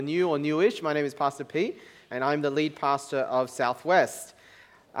New or newish, my name is Pastor Pete, and I'm the lead pastor of Southwest.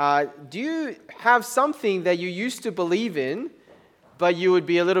 Do you have something that you used to believe in, but you would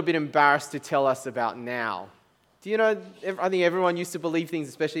be a little bit embarrassed to tell us about now? Do you know, I think everyone used to believe things,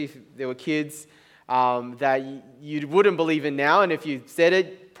 especially if they were kids, that you wouldn't believe in now, and if you said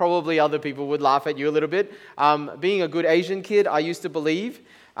it, probably other people would laugh at you a little bit. Being a good Asian kid, I used to believe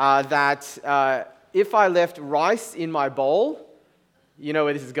that if I left rice in my bowl, you know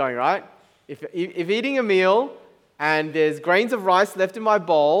where this is going, right? If eating a meal and there's grains of rice left in my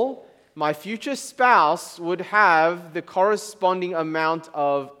bowl, my future spouse would have the corresponding amount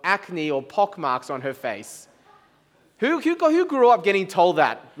of acne or pockmarks on her face. Who grew up getting told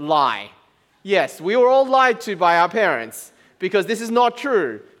that lie? Yes, we were all lied to by our parents because this is not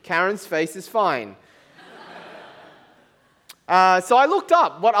true. Karen's face is fine. So I looked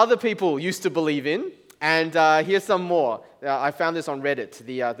up what other people used to believe in, and here's some more. I found this on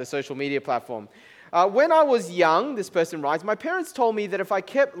Reddit, the social media platform. When I was young, this person writes, my parents told me that if I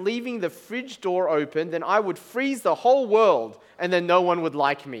kept leaving the fridge door open, then I would freeze the whole world, and then no one would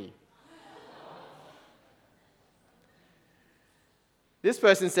like me. This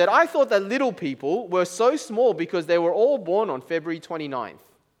person said, I thought that little people were so small because they were all born on February 29th.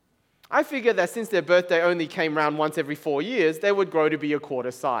 I figured that since their birthday only came round once every 4 years, they would grow to be a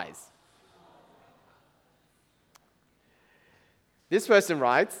quarter size. This person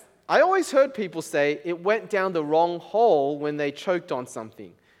writes, I always heard people say it went down the wrong hole when they choked on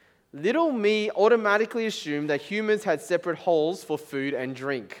something. Little me automatically assumed that humans had separate holes for food and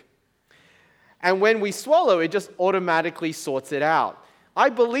drink. And when we swallow, it just automatically sorts it out. I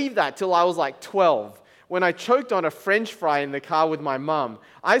believed that till I was like 12. When I choked on a French fry in the car with my mum,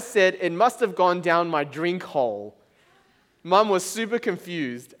 I said it must have gone down my drink hole. Mum was super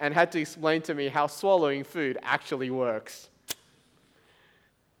confused and had to explain to me how swallowing food actually works.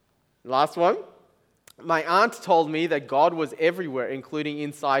 Last one. My aunt told me that God was everywhere, including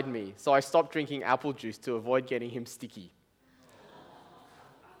inside me, so I stopped drinking apple juice to avoid getting him sticky.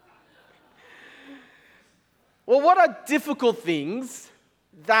 Well, what are difficult things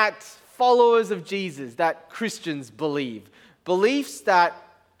that followers of Jesus, that Christians believe? Beliefs that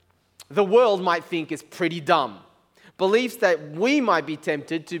the world might think is pretty dumb. Beliefs that we might be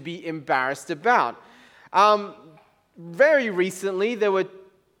tempted to be embarrassed about. Very recently, there were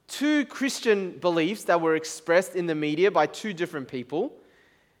 2 Christian beliefs that were expressed in the media by 2 different people.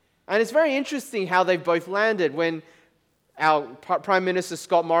 And it's very interesting how they've both landed. When our Prime Minister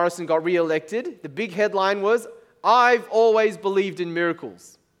Scott Morrison got re-elected, the big headline was, I've always believed in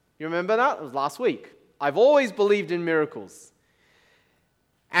miracles. You remember that? It was last week. I've always believed in miracles.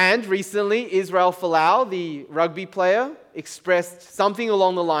 And recently, Israel Folau, the rugby player, expressed something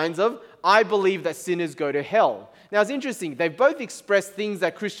along the lines of, I believe that sinners go to hell. Now, it's interesting. They've both expressed things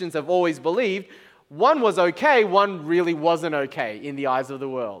that Christians have always believed. One was okay, one really wasn't okay in the eyes of the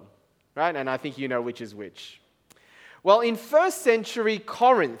world. Right? And I think you know which is which. Well, in 1st century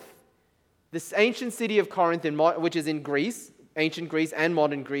Corinth, this ancient city of Corinth, which is in Greece, ancient Greece and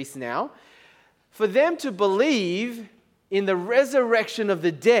modern Greece now, for them to believe in the resurrection of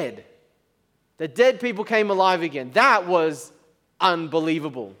the dead people came alive again, that was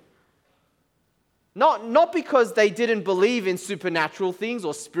unbelievable. Not because they didn't believe in supernatural things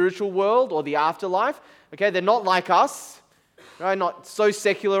or spiritual world or the afterlife. Okay, they're not like us, right? Not so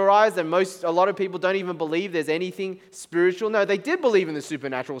secularized that a lot of people don't even believe there's anything spiritual. No, they did believe in the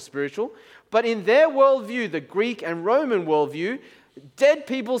supernatural, spiritual. But in their worldview, the Greek and Roman worldview, dead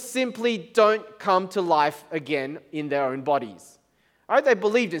people simply don't come to life again in their own bodies. All right, they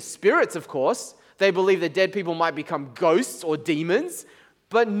believed in spirits, of course. They believed that dead people might become ghosts or demons,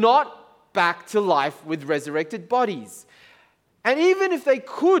 but not back to life with resurrected bodies. And even if they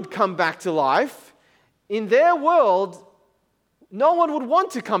could come back to life, in their world, no one would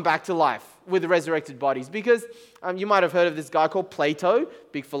want to come back to life with resurrected bodies because you might have heard of this guy called Plato,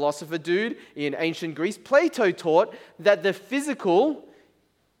 big philosopher dude in ancient Greece. Plato taught that the physical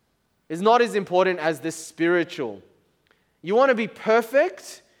is not as important as the spiritual. You want to be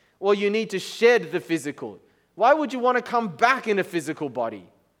perfect, well, you need to shed the physical. Why would you want to come back in a physical body?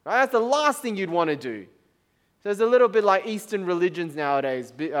 Right? That's the last thing you'd want to do. So it's a little bit like Eastern religions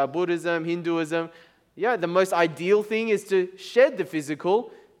nowadays, Buddhism, Hinduism. Yeah, the most ideal thing is to shed the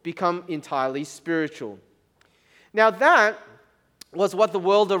physical, become entirely spiritual. Now that was what the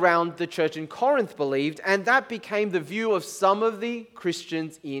world around the church in Corinth believed, and that became the view of some of the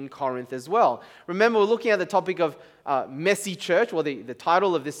Christians in Corinth as well. Remember, we're looking at the topic of messy church. Well, the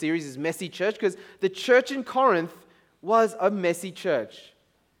title of this series is Messy Church because the church in Corinth was a messy church.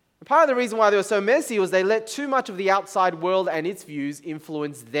 Part of the reason why they were so messy was they let too much of the outside world and its views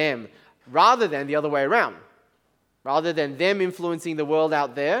influence them, rather than the other way around. Rather than them influencing the world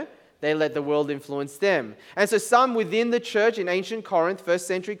out there, they let the world influence them. And so some within the church in ancient Corinth, first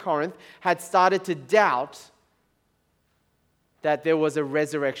century Corinth, had started to doubt that there was a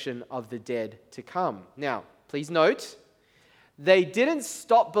resurrection of the dead to come. Now, please note, they didn't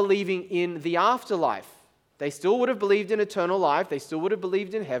stop believing in the afterlife. They still would have believed in eternal life. They still would have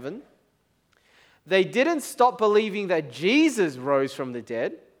believed in heaven. They didn't stop believing that Jesus rose from the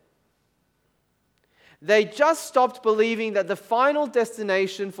dead. They just stopped believing that the final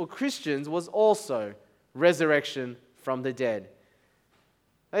destination for Christians was also resurrection from the dead.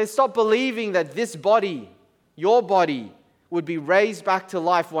 They stopped believing that this body, your body, would be raised back to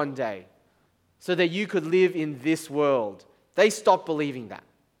life one day so that you could live in this world. They stopped believing that.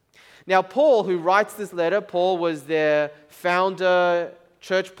 Now, Paul, who writes this letter, Paul was their founder,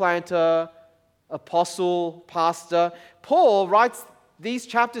 church planter, apostle, pastor. Paul writes these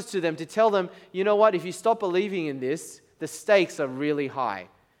chapters to them to tell them, you know what, if you stop believing in this, the stakes are really high.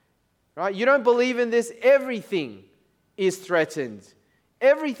 Right? You don't believe in this, everything is threatened.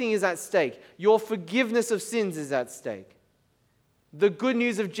 Everything is at stake. Your forgiveness of sins is at stake. The good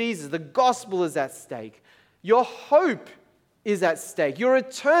news of Jesus, the gospel is at stake. Your hope is at stake. Your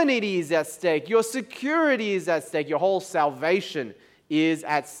eternity is at stake. Your security is at stake. Your whole salvation is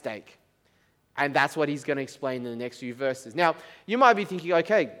at stake. And that's what he's going to explain in the next few verses. Now, you might be thinking,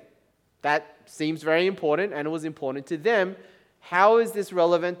 okay, that seems very important and it was important to them. How is this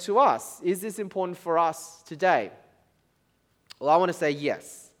relevant to us? Is this important for us today? Well, I want to say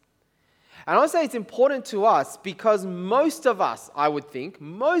yes. And I want to say it's important to us because most of us, I would think,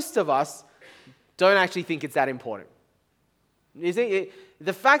 most of us don't actually think it's that important. You see,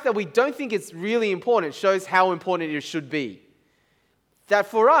 the fact that we don't think it's really important shows how important it should be. That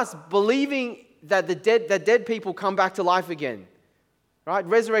for us, believing that dead people come back to life again, right?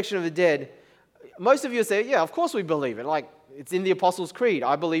 Resurrection of the dead. Most of you say, yeah, of course we believe it. Like, it's in the Apostles' Creed.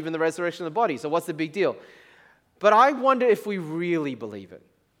 I believe in the resurrection of the body. So what's the big deal? But I wonder if we really believe it.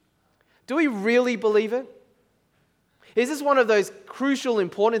 Do we really believe it? Is this one of those crucial,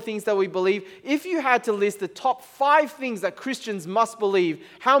 important things that we believe? If you had to list the top 5 things that Christians must believe,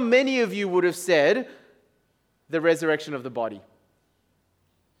 how many of you would have said the resurrection of the body?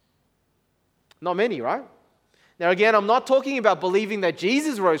 Not many, right? Now again, I'm not talking about believing that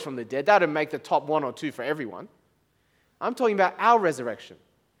Jesus rose from the dead. That would make the top 1 or 2 for everyone. I'm talking about our resurrection.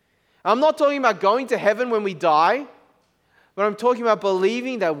 I'm not talking about going to heaven when we die, but I'm talking about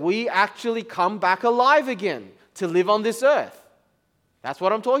believing that we actually come back alive again to live on this earth. That's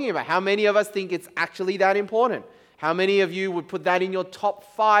what I'm talking about. How many of us think it's actually that important? How many of you would put that in your top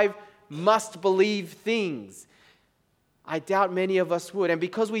 5 must-believe things? I doubt many of us would. And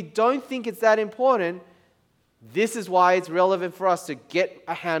because we don't think it's that important, this is why it's relevant for us to get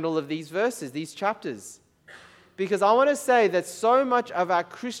a handle of these verses, these chapters. Because I want to say that so much of our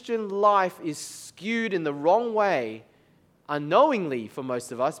Christian life is skewed in the wrong way, unknowingly for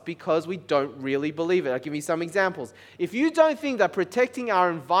most of us, because we don't really believe it. I'll give you some examples. If you don't think that protecting our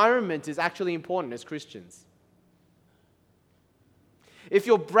environment is actually important as Christians, if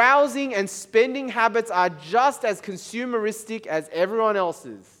your browsing and spending habits are just as consumeristic as everyone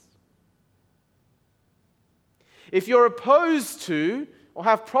else's, if you're opposed to or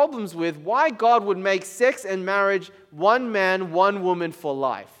have problems with why God would make sex and marriage one man, one woman for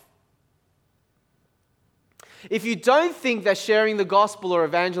life, if you don't think that sharing the gospel or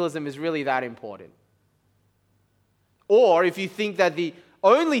evangelism is really that important, or if you think that the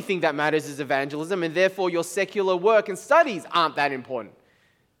only thing that matters is evangelism and therefore your secular work and studies aren't that important,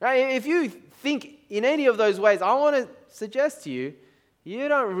 right? If you think in any of those ways, I want to suggest to you, you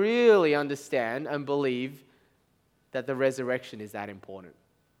don't really understand and believe that the resurrection is that important.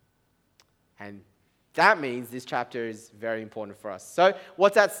 And that means this chapter is very important for us. So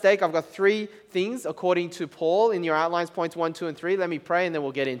what's at stake? I've got 3 things according to Paul in your outlines, points 1, 2, and 3. Let me pray and then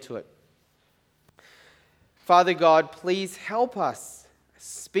we'll get into it. Father God, please help us.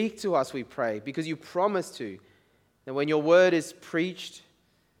 Speak to us, we pray, because you promised to. That when your word is preached,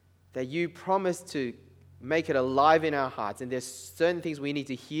 that you promise to make it alive in our hearts. And there's certain things we need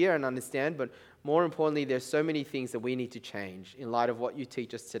to hear and understand, but more importantly, there's so many things that we need to change in light of what you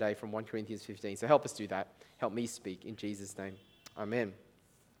teach us today from 1 Corinthians 15. So help us do that. Help me speak in Jesus' name. Amen.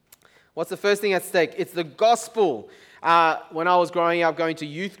 What's the first thing at stake? It's the gospel. When I was growing up going to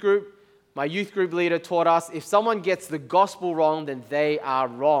youth group, my youth group leader taught us if someone gets the gospel wrong, then they are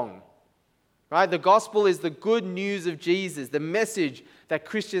wrong. Right? The gospel is the good news of Jesus, the message that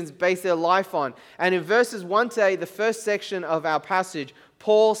Christians base their life on. And in verses 1 to 8, the first section of our passage,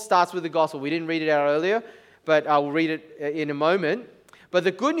 Paul starts with the gospel. We didn't read it out earlier, but I'll read it in a moment. But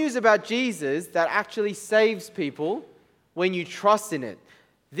the good news about Jesus that actually saves people when you trust in it.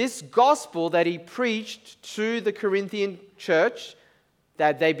 This gospel that he preached to the Corinthian church,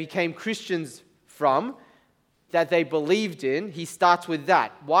 that they became Christians from, that they believed in, he starts with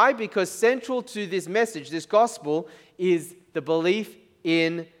that. Why? Because central to this message, this gospel, is the belief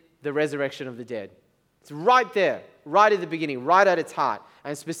in the resurrection of the dead. It's right there, right at the beginning, right at its heart,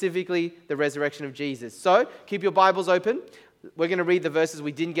 and specifically the resurrection of Jesus. So, keep your Bibles open. We're going to read the verses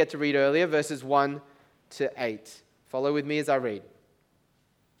we didn't get to read earlier, verses 1 to 8. Follow with me as I read.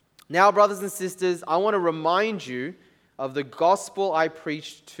 Now, brothers and sisters, I want to remind you of the gospel I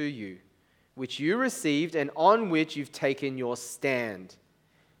preached to you, which you received and on which you've taken your stand.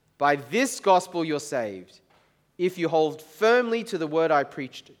 By this gospel you're saved, if you hold firmly to the word I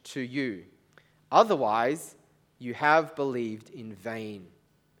preached to you. Otherwise, you have believed in vain.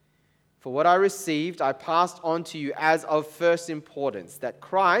 For what I received, I passed on to you as of first importance, that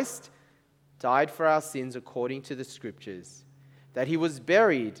Christ died for our sins according to the Scriptures, that he was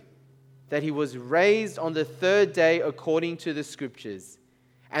buried, that he was raised on the third day according to the Scriptures,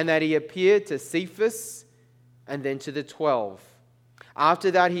 and that he appeared to Cephas and then to the 12.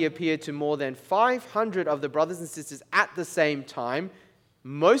 After that, he appeared to more than 500 of the brothers and sisters at the same time,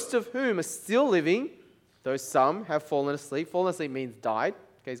 most of whom are still living, though some have fallen asleep. Fallen asleep means died.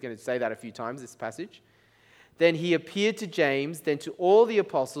 Okay, he's going to say that a few times, this passage. Then he appeared to James, then to all the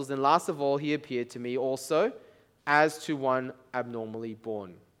apostles, and last of all, he appeared to me also, as to one abnormally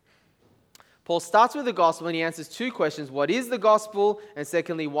born. Paul starts with the gospel and he answers two questions. What is the gospel? And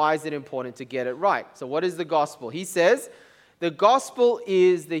secondly, why is it important to get it right? So what is the gospel? He says, the gospel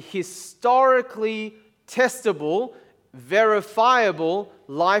is the historically testable, verifiable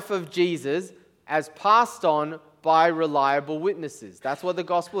life of Jesus as passed on by reliable witnesses. That's what the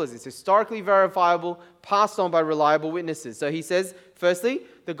gospel is. It's historically verifiable, passed on by reliable witnesses. So he says, firstly,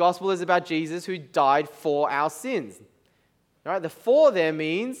 the gospel is about Jesus who died for our sins. All right, the for there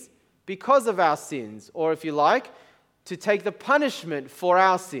means because of our sins, or if you like, to take the punishment for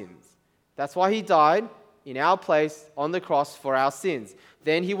our sins. That's why he died in our place on the cross for our sins.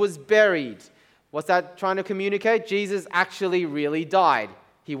 Then he was buried. What's that trying to communicate? Jesus actually really died.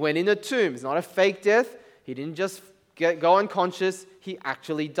 He went in a tomb. It's not a fake death. He didn't just go unconscious. He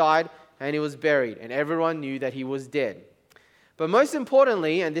actually died and he was buried. And everyone knew that he was dead. But most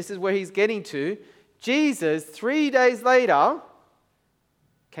importantly, and this is where he's getting to, Jesus, 3 days later,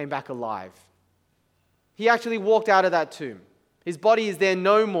 came back alive. He actually walked out of that tomb. His body is there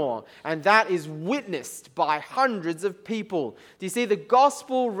no more. And that is witnessed by hundreds of people. Do you see? The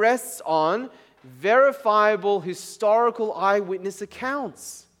gospel rests on verifiable historical eyewitness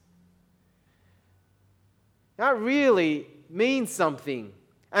accounts. That really means something.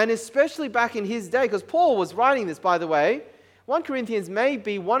 And especially back in his day, because Paul was writing this, by the way. 1 Corinthians may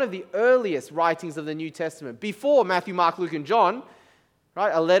be one of the earliest writings of the New Testament. Before Matthew, Mark, Luke, and John,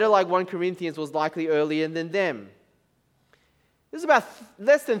 right? A letter like 1 Corinthians was likely earlier than them. This is about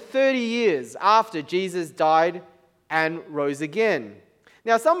less than 30 years after Jesus died and rose again.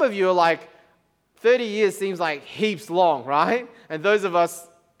 Now, some of you are like, 30 years seems like heaps long, right? And those of us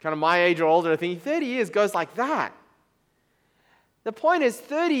kind of my age or older are thinking 30 years goes like that. The point is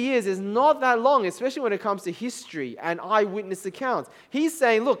 30 years is not that long, especially when it comes to history and eyewitness accounts. He's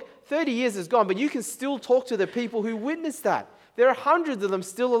saying, look, 30 years is gone, but you can still talk to the people who witnessed that. There are hundreds of them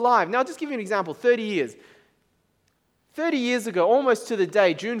still alive. Now, I'll just give you an example. 30 years. 30 years ago, almost to the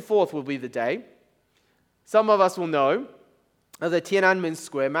day, June 4th will be the day, some of us will know of the Tiananmen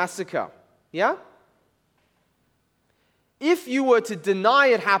Square massacre. Yeah? If you were to deny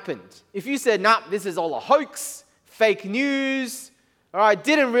it happened, if you said, nah, this is all a hoax, fake news, all right,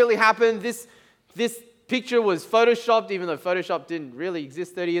 didn't really happen, this picture was photoshopped, even though Photoshop didn't really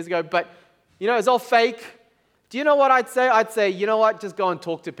exist 30 years ago, but, it's all fake. Do you know what I'd say? I'd say, you know what, just go and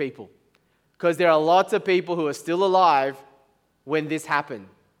talk to people. Because there are lots of people who are still alive when this happened.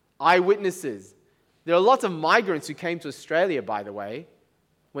 Eyewitnesses. There are lots of migrants who came to Australia, by the way,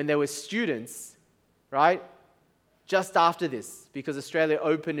 when they were students, right? Just after this, because Australia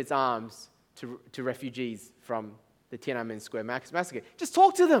opened its arms to refugees from the Tiananmen Square massacre. Just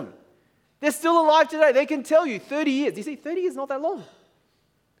talk to them. They're still alive today. They can tell you 30 years. You see, 30 years is not that long.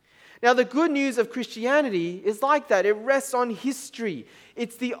 Now, the good news of Christianity is like that. It rests on history.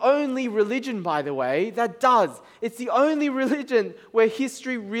 It's the only religion, by the way, that does. It's the only religion where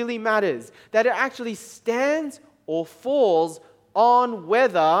history really matters. That it actually stands or falls on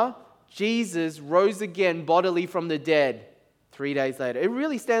whether Jesus rose again bodily from the dead 3 days later. It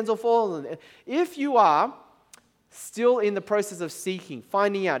really stands or falls on it. If you are still in the process of seeking,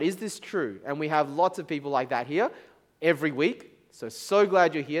 finding out, is this true? And we have lots of people like that here every week. So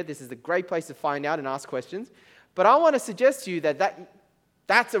glad you're here. This is a great place to find out and ask questions. But I want to suggest to you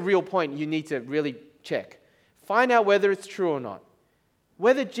that's a real point you need to really check. Find out whether it's true or not.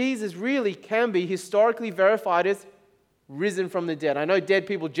 Whether Jesus really can be historically verified as risen from the dead. I know dead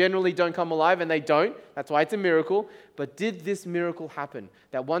people generally don't come alive, and they don't. That's why it's a miracle. But did this miracle happen?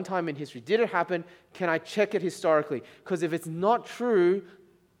 That one time in history, did it happen? Can I check it historically? Because if it's not true,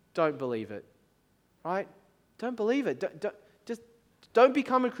 don't believe it. Right? Don't believe it. Don't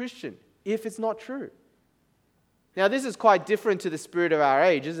become a Christian if it's not true. Now, this is quite different to the spirit of our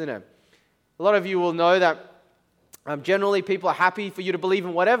age, isn't it? A lot of you will know that generally people are happy for you to believe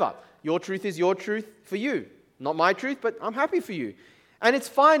in whatever. Your truth is your truth for you. Not my truth, but I'm happy for you. And it's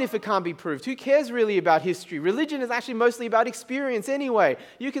fine if it can't be proved. Who cares really about history? Religion is actually mostly about experience anyway.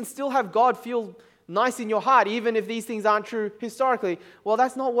 You can still have God feel nice in your heart, even if these things aren't true historically. Well,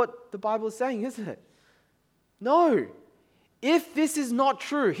 that's not what the Bible is saying, is it? No. If this is not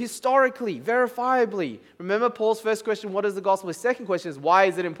true, historically, verifiably, remember Paul's first question, what is the gospel? His second question is, why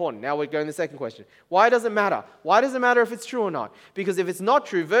is it important? Now we're going to the second question. Why does it matter? Why does it matter if it's true or not? Because if it's not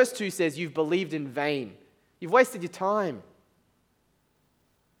true, verse 2 says, you've believed in vain. You've wasted your time.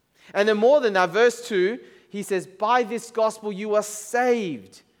 And then more than that, verse 2, he says, by this gospel you are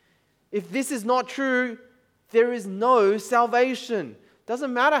saved. If this is not true, there is no salvation.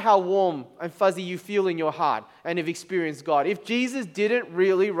 Doesn't matter how warm and fuzzy you feel in your heart and have experienced God. If Jesus didn't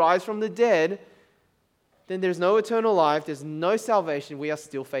really rise from the dead, then there's no eternal life, there's no salvation, we are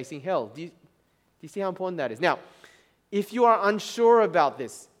still facing hell. Do you see how important that is? Now, if you are unsure about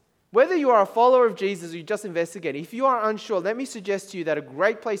this, whether you are a follower of Jesus or you just investigate, if you are unsure, let me suggest to you that a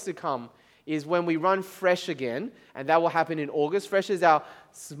great place to come is when we run Fresh again, and that will happen in August. Fresh is our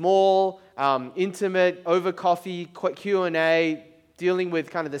small, intimate, over coffee Q&A, dealing with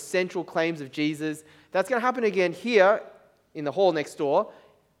kind of the central claims of Jesus. That's going to happen again here in the hall next door,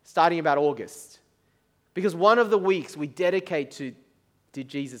 starting about August. Because one of the weeks we dedicate to, did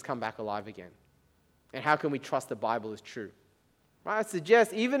Jesus come back alive again? And how can we trust the Bible is true? Right? I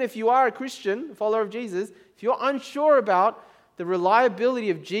suggest, even if you are a Christian, a follower of Jesus, if you're unsure about the reliability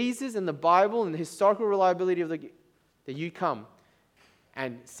of Jesus and the Bible and the historical reliability of that you come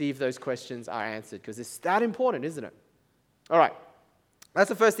and see if those questions are answered. Because it's that important, isn't it? All right. That's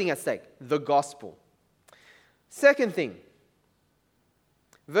the first thing at stake, the gospel. Second thing,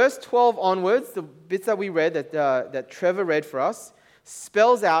 verse 12 onwards, the bits that we read, that Trevor read for us,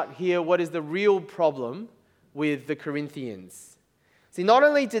 spells out here what is the real problem with the Corinthians. See, not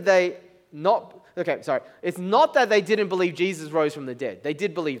only did they not, it's not that they didn't believe Jesus rose from the dead. They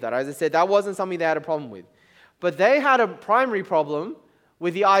did believe that. As I said, that wasn't something they had a problem with. But they had a primary problem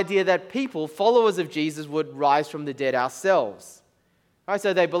with the idea that people, followers of Jesus, would rise from the dead ourselves. Right,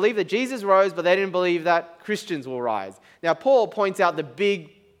 so they believed that Jesus rose, but they didn't believe that Christians will rise. Now, Paul points out the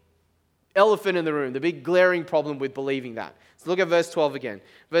big elephant in the room, the big glaring problem with believing that. So look at verse 12 again.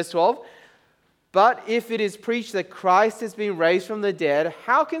 Verse 12, but if it is preached that Christ has been raised from the dead,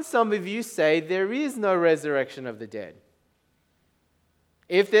 how can some of you say there is no resurrection of the dead?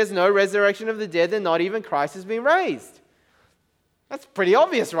 If there's no resurrection of the dead, then not even Christ has been raised. That's pretty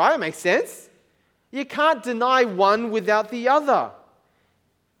obvious, right? It makes sense. You can't deny one without the other.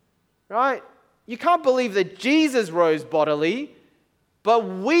 Right? You can't believe that Jesus rose bodily, but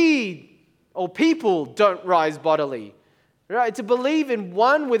people don't rise bodily. Right? To believe in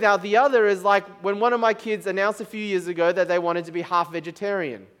one without the other is like when one of my kids announced a few years ago that they wanted to be half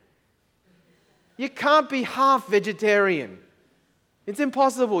vegetarian. You can't be half vegetarian. It's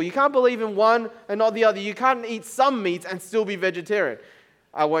impossible. You can't believe in one and not the other. You can't eat some meats and still be vegetarian.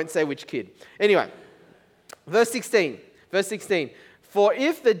 I won't say which kid. Anyway, verse 16. For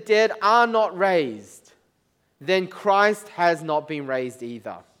if the dead are not raised, then Christ has not been raised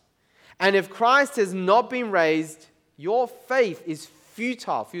either. And if Christ has not been raised, your faith is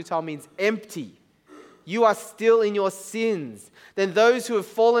futile. Futile means empty. You are still in your sins. Then those who have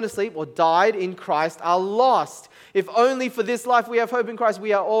fallen asleep or died in Christ are lost. If only for this life we have hope in Christ,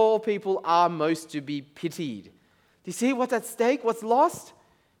 we are all people are most to be pitied. Do you see what's at stake? What's lost?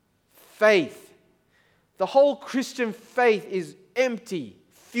 Faith. The whole Christian faith is empty,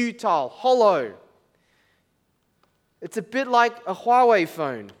 futile, hollow. It's a bit like a Huawei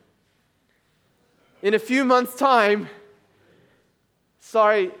phone. In a few months' time,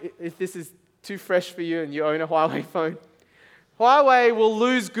 sorry if this is too fresh for you and you own a Huawei phone, Huawei will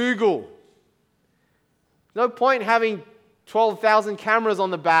lose Google. No point having 12,000 cameras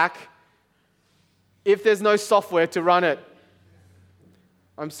on the back if there's no software to run it.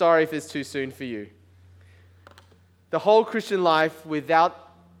 I'm sorry if it's too soon for you. The whole Christian life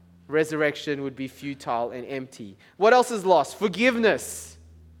without resurrection would be futile and empty. What else is lost? Forgiveness.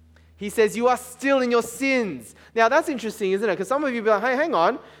 He says, you are still in your sins. Now, that's interesting, isn't it? Because some of you be like, hey, hang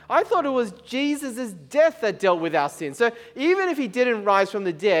on. I thought it was Jesus' death that dealt with our sins. So even if he didn't rise from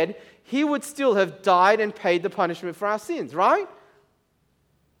the dead, he would still have died and paid the punishment for our sins, right?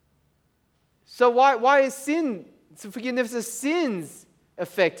 So why is forgiveness of sins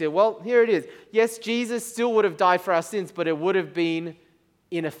affected? Well, here it is. Yes, Jesus still would have died for our sins, but it would have been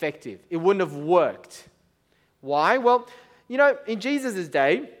ineffective. It wouldn't have worked. Why? Well, in Jesus'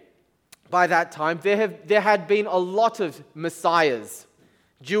 day, by that time, there had been a lot of messiahs,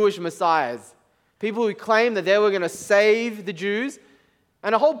 Jewish messiahs, people who claimed that they were going to save the Jews,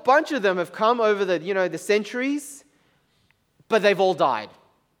 and a whole bunch of them have come over the centuries, but they've all died.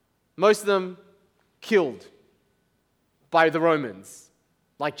 Most of them killed by the Romans,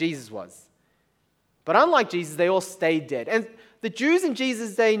 like Jesus was. But unlike Jesus, they all stayed dead. And the Jews in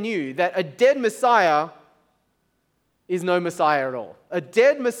Jesus' day knew that a dead Messiah is no Messiah at all. A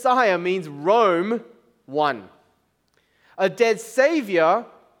dead Messiah means Rome won. A dead Savior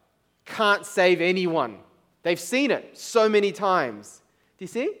can't save anyone. They've seen it so many times. Do you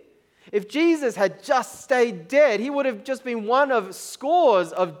see? If Jesus had just stayed dead, he would have just been one of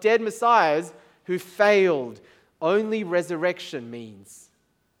scores of dead Messiahs who failed. Only resurrection means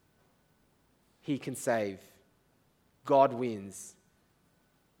he can save. God wins.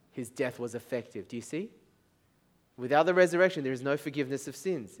 His death was effective. Do you see? Without the resurrection, there is no forgiveness of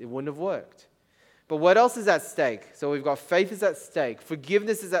sins. It wouldn't have worked. But what else is at stake? So we've got faith is at stake.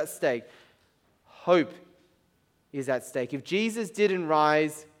 Forgiveness is at stake. Hope is at stake. If Jesus didn't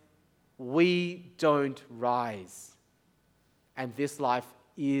rise, we don't rise. And this life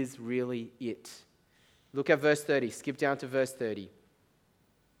is really it. Look at verse 30. Skip down to verse 30.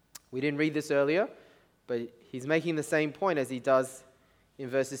 We didn't read this earlier, but he's making the same point as he does in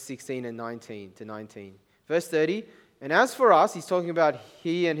verses 16 and 19 to 19. Verse 30, and as for us, he's talking about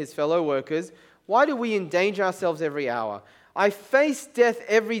he and his fellow workers, why do we endanger ourselves every hour? I face death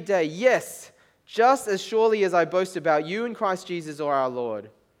every day, yes, just as surely as I boast about you in Christ Jesus or our Lord.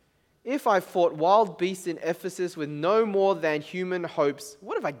 If I fought wild beasts in Ephesus with no more than human hopes,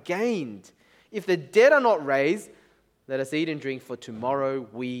 what have I gained? If the dead are not raised, let us eat and drink, for tomorrow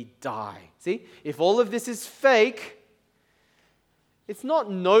we die. See, if all of this is fake, it's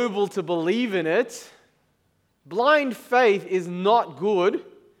not noble to believe in it. Blind faith is not good.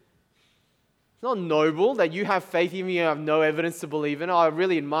 It's not noble that you have faith even if you have no evidence to believe in. I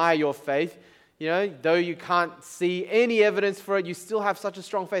really admire your faith. Though you can't see any evidence for it, you still have such a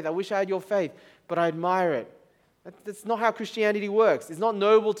strong faith. I wish I had your faith, but I admire it. That's not how Christianity works. It's not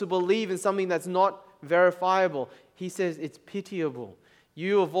noble to believe in something that's not verifiable. He says it's pitiable.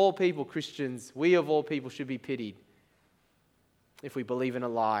 You of all people, Christians, we of all people should be pitied if we believe in a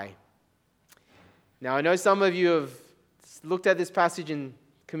lie. Now, I know some of you have looked at this passage in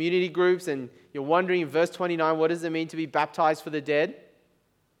community groups and you're wondering in verse 29, what does it mean to be baptized for the dead?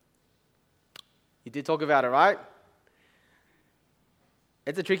 You did talk about it, right?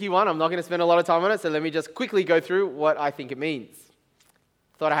 It's a tricky one. I'm not going to spend a lot of time on it, so let me just quickly go through what I think it means.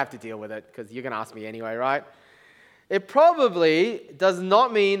 Thought I have to deal with it because you're going to ask me anyway, right? It probably does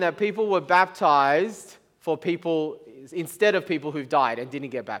not mean that people were baptized for people instead of people who've died and didn't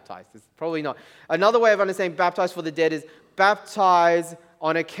get baptized. It's probably not. Another way of understanding baptized for the dead is baptized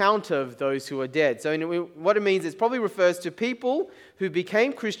on account of those who are dead. So what it means is probably refers to people who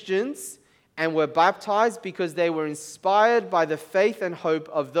became Christians and were baptized because they were inspired by the faith and hope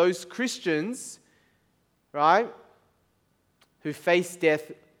of those Christians, right, who faced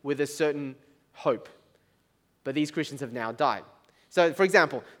death with a certain hope. But these Christians have now died. So, for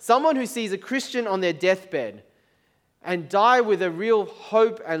example, someone who sees a Christian on their deathbed and die with a real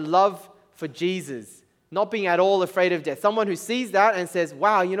hope and love for Jesus, not being at all afraid of death. Someone who sees that and says,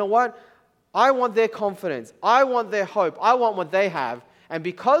 wow, you know what? I want their confidence. I want their hope. I want what they have. And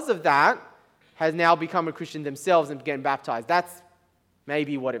because of that, has now become a Christian themselves and getting baptized. That's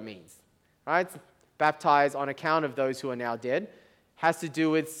maybe what it means, right? Baptized on account of those who are now dead. Has to do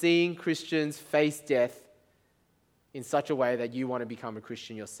with seeing Christians face death in such a way that you want to become a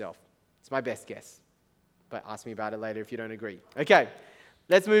Christian yourself. It's my best guess. But ask me about it later if you don't agree. Okay,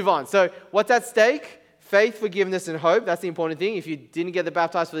 let's move on. So what's at stake? Faith, forgiveness, and hope. That's the important thing. If you didn't get the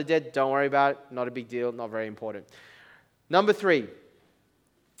baptized for the dead, don't worry about it. Not a big deal. Not very important. Number 3.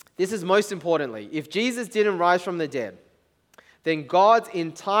 This is most importantly. If Jesus didn't rise from the dead, then God's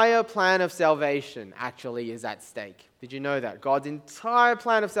entire plan of salvation actually is at stake. Did you know that? God's entire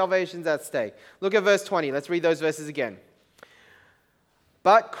plan of salvation is at stake. Look at verse 20. Let's read those verses again.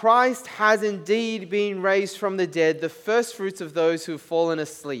 But Christ has indeed been raised from the dead, the firstfruits of those who have fallen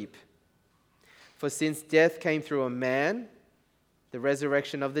asleep. For since death came through a man, the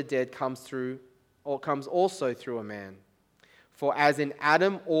resurrection of the dead comes also through a man. For as in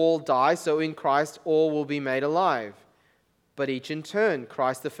Adam all die, so in Christ all will be made alive. But each in turn,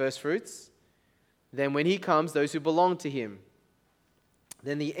 Christ the firstfruits, then when he comes, those who belong to him.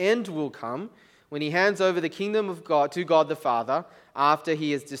 Then the end will come when he hands over the kingdom of God to God the Father, after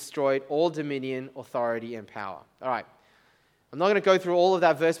he has destroyed all dominion, authority, and power. All right. I'm not going to go through all of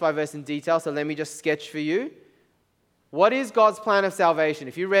that verse by verse in detail, so let me just sketch for you. What is God's plan of salvation?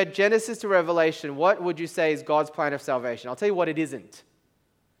 If you read Genesis to Revelation, what would you say is God's plan of salvation? I'll tell you what it isn't.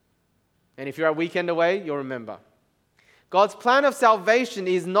 And if you're a weekend away, you'll remember. God's plan of salvation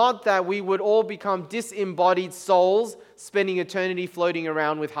is not that we would all become disembodied souls spending eternity floating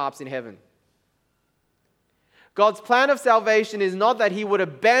around with harps in heaven. God's plan of salvation is not that he would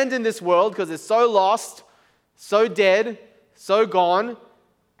abandon this world because it's so lost, so dead, so gone,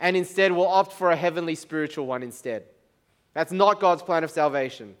 and instead will opt for a heavenly spiritual one instead. That's not God's plan of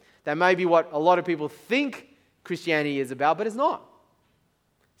salvation. That may be what a lot of people think Christianity is about, but it's not.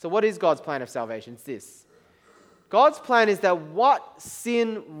 So what is God's plan of salvation? It's this. God's plan is that what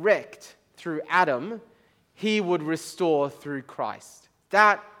sin wrecked through Adam, he would restore through Christ.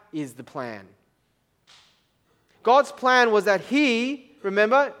 That is the plan. God's plan was that he,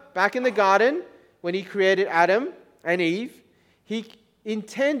 remember, back in the garden, when he created Adam and Eve, he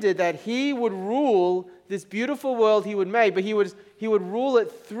intended that he would rule this beautiful world he would make, but he would rule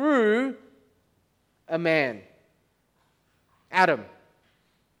it through a man, Adam.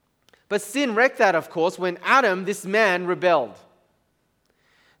 But sin wrecked that, of course, when Adam, this man, rebelled.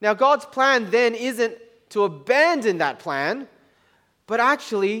 Now, God's plan then isn't to abandon that plan, but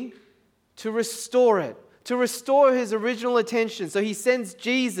actually to restore it, to restore his original intention. So he sends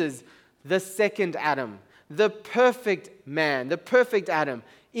Jesus, the second Adam, the perfect man, the perfect Adam,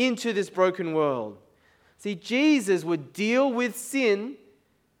 into this broken world. See, Jesus would deal with sin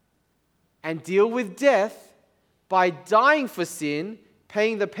and deal with death by dying for sin,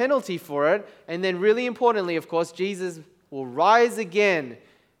 paying the penalty for it, and then really importantly, of course, Jesus will rise again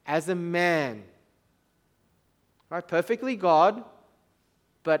as a man. Right? Perfectly God,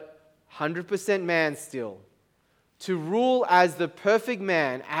 but 100% man still. To rule as the perfect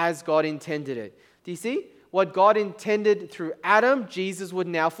man as God intended it. Do you see? What God intended through Adam, Jesus would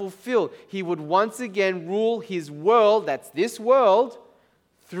now fulfill. He would once again rule his world, that's this world,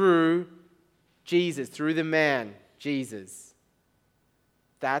 through Jesus, through the man, Jesus.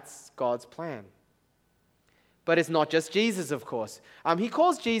 That's God's plan. But it's not just Jesus, of course. He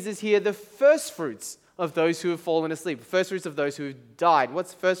calls Jesus here the firstfruits of those who have fallen asleep, firstfruits of those who have died.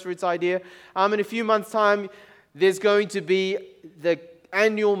 What's the firstfruits idea? In a few months' time, there's going to be the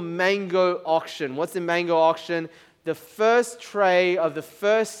annual mango auction. What's the mango auction? The first tray of the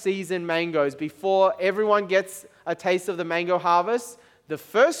first season mangoes. Before everyone gets a taste of the mango harvest, the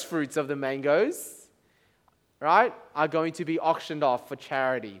first fruits of the mangoes, right, are going to be auctioned off for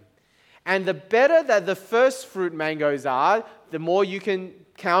charity. And the better that the first fruit mangoes are, the more you can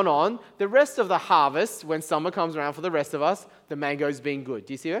count on the rest of the harvest when summer comes around for the rest of us, the mangoes being good.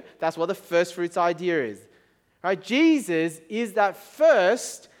 Do you see it? That's what the first fruits idea is. Right? Jesus is that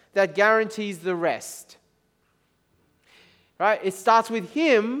first that guarantees the rest. Right? It starts with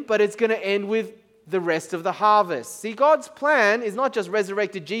him, but it's going to end with the rest of the harvest. See, God's plan is not just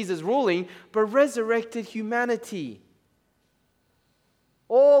resurrected Jesus ruling, but resurrected humanity.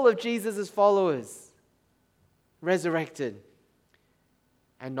 All of Jesus' followers resurrected.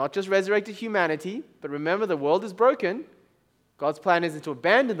 And not just resurrected humanity, but remember the world is broken. God's plan isn't to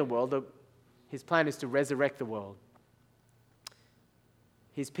abandon the world. His plan is to resurrect the world.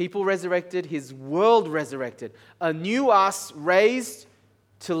 His people resurrected, his world resurrected. A new us raised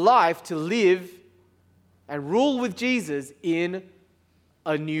to life to live and rule with Jesus in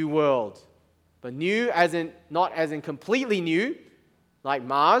a new world. But new as in, not as in completely new, like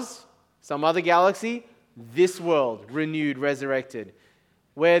Mars, some other galaxy, this world, renewed, resurrected,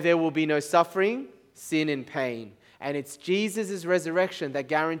 where there will be no suffering, sin, and pain. And it's Jesus' resurrection that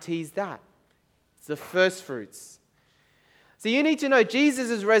guarantees that. It's the first fruits. So you need to know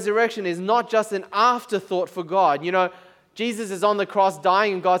Jesus' resurrection is not just an afterthought for God. You know, Jesus is on the cross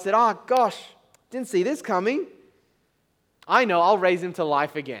dying and God said, "Oh gosh, didn't see this coming. I know, I'll raise him to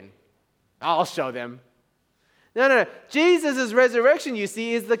life again. I'll show them." No. Jesus' resurrection, you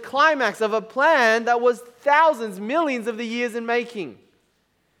see, is the climax of a plan that was thousands, millions of the years in making.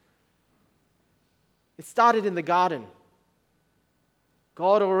 It started in the garden.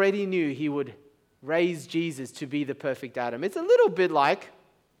 God already knew he would raised Jesus to be the perfect Adam. It's a little bit like,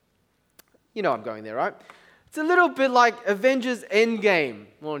 I'm going there, right? It's a little bit like Avengers Endgame,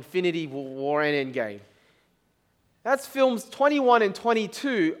 or Infinity War and Endgame. That's films 21 and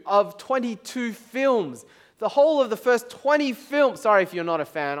 22 of 22 films. The whole of the first 20 films. Sorry if you're not a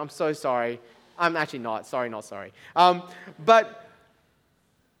fan. I'm so sorry. I'm actually not. Sorry, not sorry. But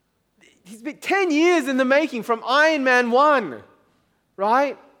he's been 10 years in the making from Iron Man 1,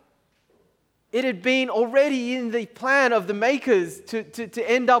 right? It had been already in the plan of the makers to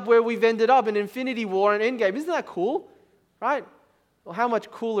end up where we've ended up in Infinity War and Endgame. Isn't that cool? Right? Well, how much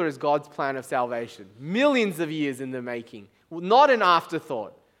cooler is God's plan of salvation? Millions of years in the making. Not an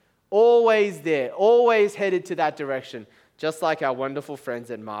afterthought. Always there. Always headed to that direction. Just like our wonderful friends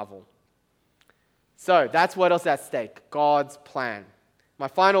at Marvel. So, that's what else at stake. God's plan. My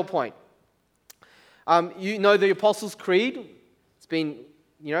final point. You know the Apostles' Creed. It's been,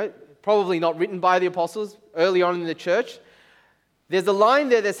 probably not written by the apostles early on in the church. There's a line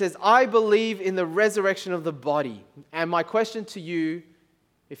there that says, I believe in the resurrection of the body. And my question to you,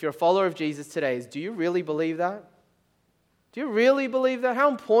 if you're a follower of Jesus today, is do you really believe that? Do you really believe that? How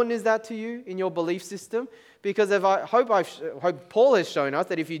important is that to you in your belief system? Because I hope Paul has shown us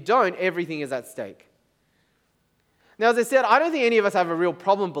that if you don't, everything is at stake. Now, as I said, I don't think any of us have a real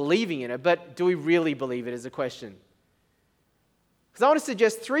problem believing in it, but do we really believe it is a question. Because I want to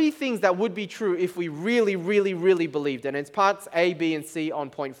suggest 3 things that would be true if we really, really, really believed it. And it's parts A, B, and C on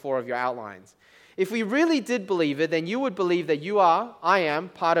point 4 of your outlines. If we really did believe it, then you would believe that I am,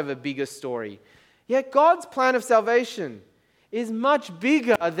 part of a bigger story. Yet God's plan of salvation is much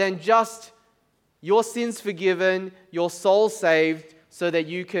bigger than just your sins forgiven, your soul saved, so that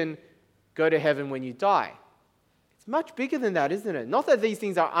you can go to heaven when you die. It's much bigger than that, isn't it? Not that these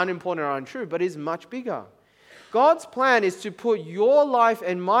things are unimportant or untrue, but it's much bigger. God's plan is to put your life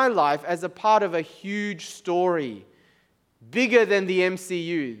and my life as a part of a huge story, bigger than the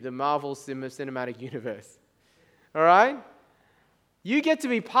MCU, the Marvel Cinematic Universe. All right? You get to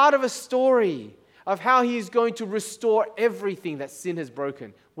be part of a story of how He is going to restore everything that sin has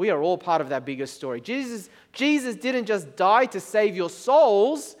broken. We are all part of that bigger story. Jesus didn't just die to save your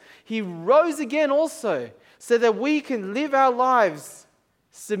souls. He rose again also so that we can live our lives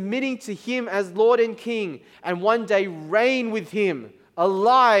submitting to Him as Lord and King, and one day reign with Him,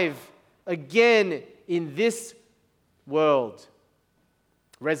 alive again in this world,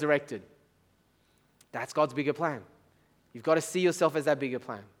 resurrected. That's God's bigger plan. You've got to see yourself as that bigger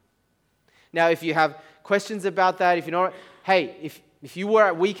plan. Now, if you have questions about that, if you were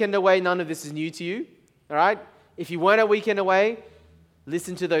at Weekend Away, none of this is new to you, all right? If you weren't at Weekend Away,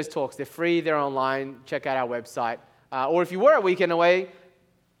 listen to those talks. They're free, they're online. Check out our website. Or if you were at Weekend Away,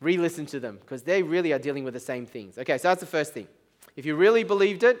 re-listen to them, because they really are dealing with the same things. Okay, so that's the first thing. If you really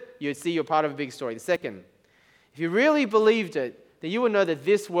believed it, you'd see you're part of a big story. The second, if you really believed it, then you would know that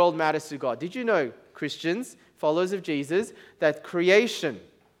this world matters to God. Did you know, Christians, followers of Jesus, that creation,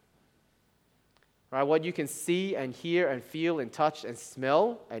 right, what you can see and hear and feel and touch and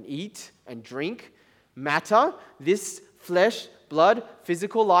smell and eat and drink, matter, this flesh, blood,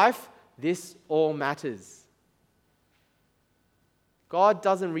 physical life, this all matters. God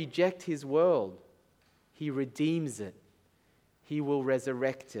doesn't reject His world. He redeems it. He will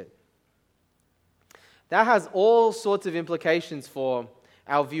resurrect it. That has all sorts of implications for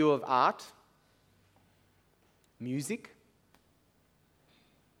our view of art, music,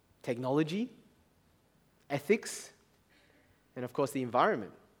 technology, ethics, and of course the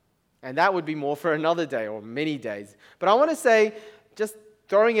environment. And that would be more for another day or many days. But I want to say, just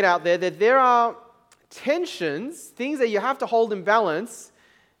throwing it out there, that there are tensions, things that you have to hold in balance,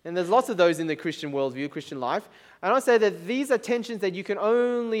 and there's lots of those in the Christian worldview, Christian life. And I say that these are tensions that you can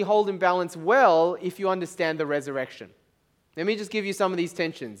only hold in balance well if you understand the resurrection. Let me just give you some of these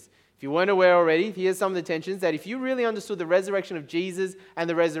tensions. If you weren't aware already, here's some of the tensions that if you really understood the resurrection of Jesus and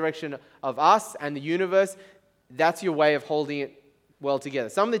the resurrection of us and the universe, that's your way of holding it well together.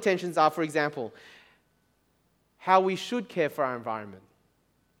 Some of the tensions are, for example, how we should care for our environment.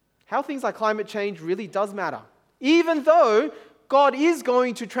 How things like climate change really does matter, even though God is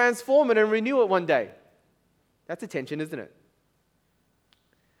going to transform it and renew it one day. That's a tension, isn't it?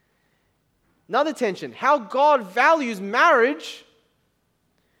 Another tension, how God values marriage,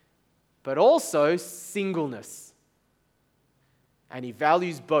 but also singleness. And He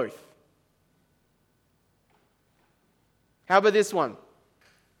values both. How about this one?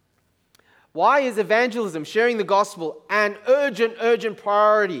 Why is evangelism, sharing the gospel, an urgent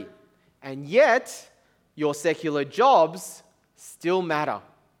priority? And yet, your secular jobs still matter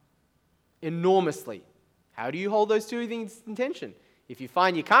enormously. How do you hold those two things in tension? If you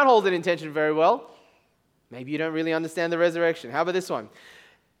find you can't hold it in tension very well, maybe you don't really understand the resurrection. How about this one?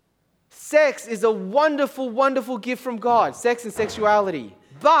 Sex is a wonderful, wonderful gift from God, sex and sexuality.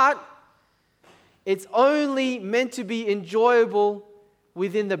 But it's only meant to be enjoyable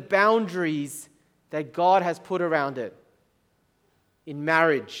within the boundaries that God has put around it. In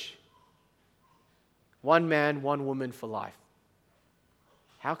marriage, one man, one woman for life.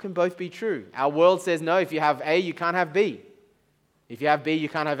 How can both be true? Our world says no, if you have A, you can't have B. If you have B, you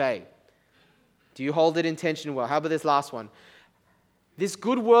can't have A. Do you hold it in tension well? How about this last one? This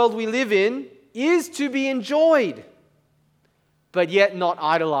good world we live in is to be enjoyed, but yet not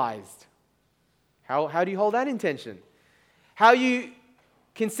idolized. How do you hold that in tension? How you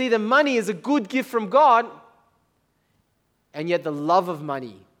can see that money is a good gift from God, and yet the love of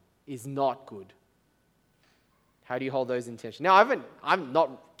money is not good. How do you hold those in tension? Now, I've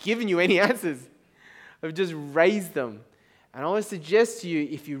not given you any answers. I've just raised them. And I want to suggest to you,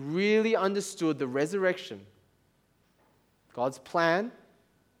 if you really understood the resurrection, God's plan,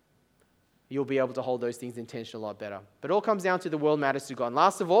 you'll be able to hold those things in tension a lot better. But it all comes down to the world matters to God. And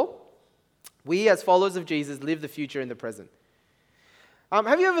last of all, we as followers of Jesus live the future in the present.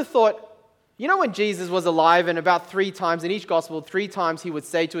 Have you ever thought, when Jesus was alive, and about 3 times in each gospel, 3 times he would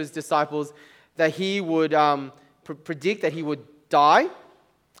say to his disciples that he would predict that he would die.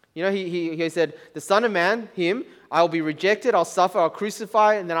 He said, the Son of Man, him, I'll be rejected, I'll suffer, I'll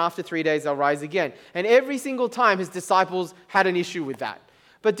crucify, and then after 3 days I'll rise again. And every single time his disciples had an issue with that.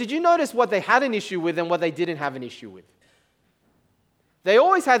 But did you notice what they had an issue with and what they didn't have an issue with? They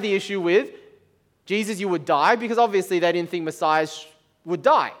always had the issue with, Jesus, you would die, because obviously they didn't think Messiah would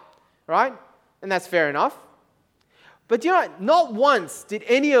die, right? And that's fair enough. But not once did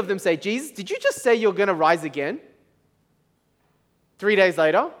any of them say, Jesus, did you just say you're going to rise again? 3 days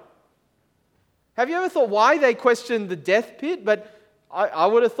later? Have you ever thought why they questioned the death pit? But I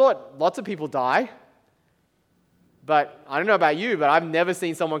would have thought lots of people die. But I don't know about you, but I've never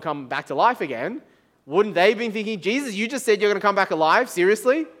seen someone come back to life again. Wouldn't they have been thinking, Jesus, you just said you're going to come back alive?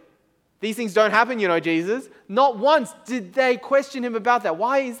 Seriously? These things don't happen, Jesus. Not once did they question him about that.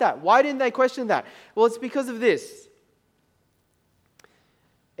 Why is that? Why didn't they question that? Well, it's because of this.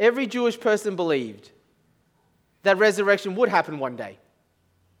 Every Jewish person believed that resurrection would happen one day.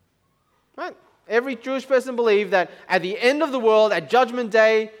 Right? Every Jewish person believed that at the end of the world, at Judgment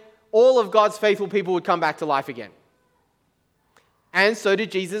Day, all of God's faithful people would come back to life again. And so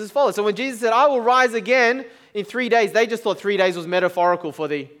did Jesus' followers. So when Jesus said, I will rise again in 3 days, they just thought 3 days was metaphorical for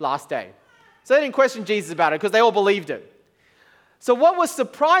the last day. So they didn't question Jesus about it because they all believed it. So what was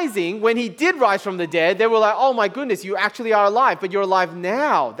surprising, when he did rise from the dead, they were like, oh my goodness, you actually are alive, but you're alive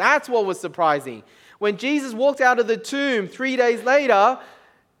now. That's what was surprising. When Jesus walked out of the tomb 3 days later,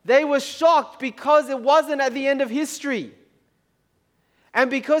 they were shocked because it wasn't at the end of history. And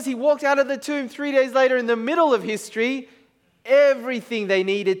because he walked out of the tomb 3 days later in the middle of history, everything they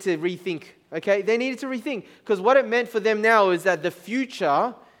needed to rethink. Okay, they needed to rethink, because what it meant for them now is that the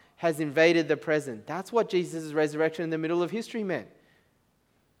future has invaded the present. That's what Jesus' resurrection in the middle of history meant.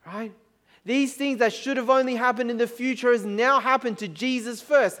 Right? These things that should have only happened in the future has now happened to Jesus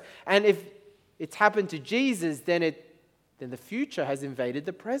first. And if it's happened to Jesus, then the future has invaded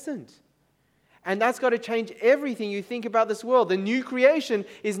the present. And that's got to change everything you think about this world. The new creation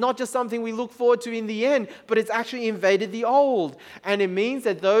is not just something we look forward to in the end, but it's actually invaded the old. And it means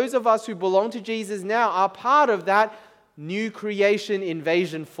that those of us who belong to Jesus now are part of that new creation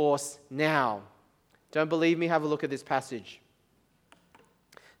invasion force now. Don't believe me? Have a look at this passage.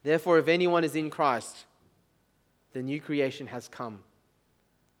 Therefore, if anyone is in Christ, the new creation has come.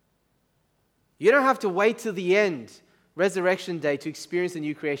 You don't have to wait till the end, Resurrection Day, to experience the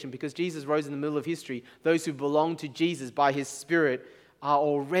new creation, because Jesus rose in the middle of history. Those who belong to Jesus by his Spirit are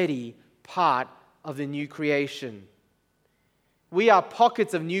already part of the new creation. We are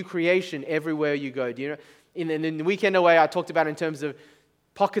pockets of new creation everywhere you go. Do you know? In the weekend away, I talked about in terms of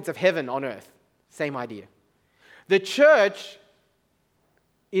pockets of heaven on earth. Same idea. The church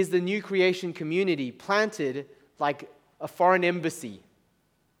is the new creation community planted like a foreign embassy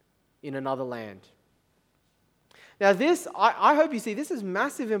in another land. Now this, I hope you see, this has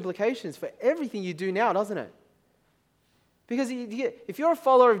massive implications for everything you do now, doesn't it? Because if you're a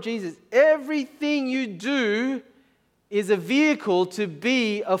follower of Jesus, everything you do is a vehicle to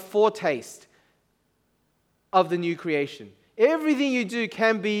be a foretaste of the new creation. Everything you do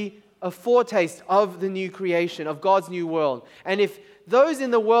can be a foretaste of the new creation, of God's new world. And if those in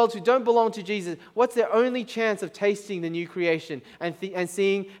the world who don't belong to Jesus, what's their only chance of tasting the new creation and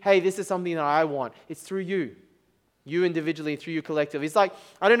seeing, hey, this is something that I want? It's through you. You individually, through your collective. It's like,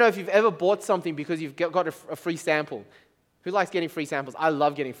 I don't know if you've ever bought something because you've got a free sample. Who likes getting free samples? I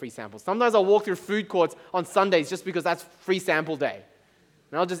love getting free samples. Sometimes I'll walk through food courts on Sundays just because that's free sample day.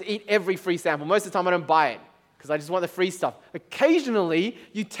 And I'll just eat every free sample. Most of the time I don't buy it because I just want the free stuff. Occasionally,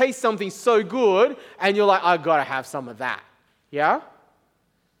 you taste something so good and you're like, I've got to have some of that. Yeah?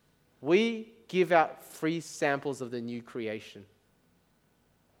 We give out free samples of the new creation.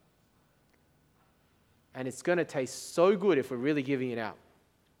 And it's going to taste so good if we're really giving it out.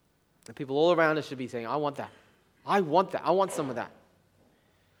 And people all around us should be saying, I want that. I want that. I want some of that.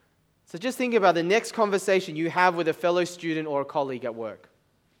 So just think about the next conversation you have with a fellow student or a colleague at work.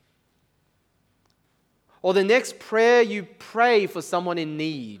 Or the next prayer you pray for someone in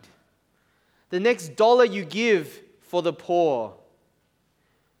need. The next dollar you give for the poor.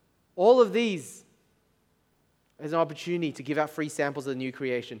 All of these is an opportunity to give out free samples of the new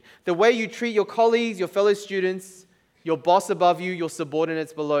creation. The way you treat your colleagues, your fellow students, your boss above you, your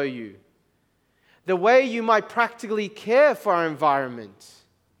subordinates below you. The way you might practically care for our environment.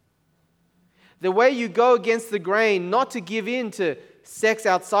 The way you go against the grain, not to give in to sex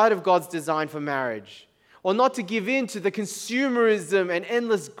outside of God's design for marriage. Or not to give in to the consumerism and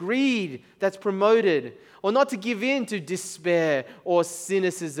endless greed that's promoted. Or not to give in to despair or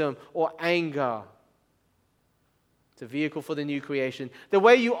cynicism or anger. It's a vehicle for the new creation. The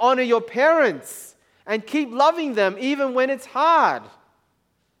way you honor your parents and keep loving them even when it's hard.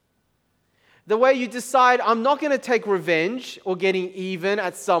 The way you decide, I'm not going to take revenge or getting even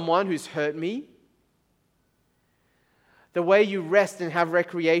at someone who's hurt me. The way you rest and have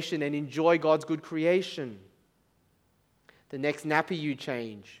recreation and enjoy God's good creation. The next nappy you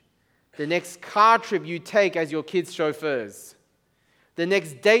change. The next car trip you take as your kids' chauffeurs. The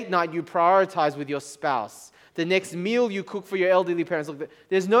next date night you prioritize with your spouse. The next meal you cook for your elderly parents. Look,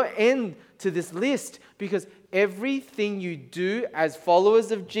 there's no end to this list because everything you do as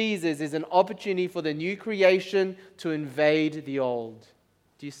followers of Jesus is an opportunity for the new creation to invade the old.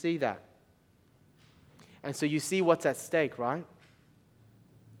 Do you see that? And so you see what's at stake, right?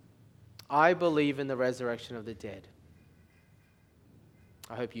 I believe in the resurrection of the dead.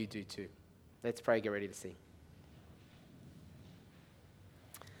 I hope you do too. Let's pray, get ready to sing.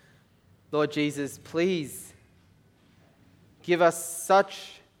 Lord Jesus, please give us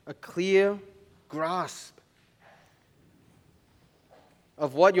such a clear grasp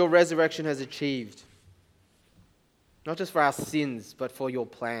of what your resurrection has achieved. Not just for our sins, but for your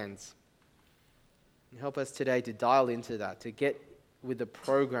plans. And help us today to dial into that, to get with the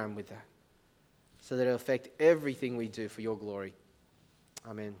program with that, so that it'll affect everything we do for your glory.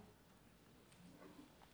 Amen.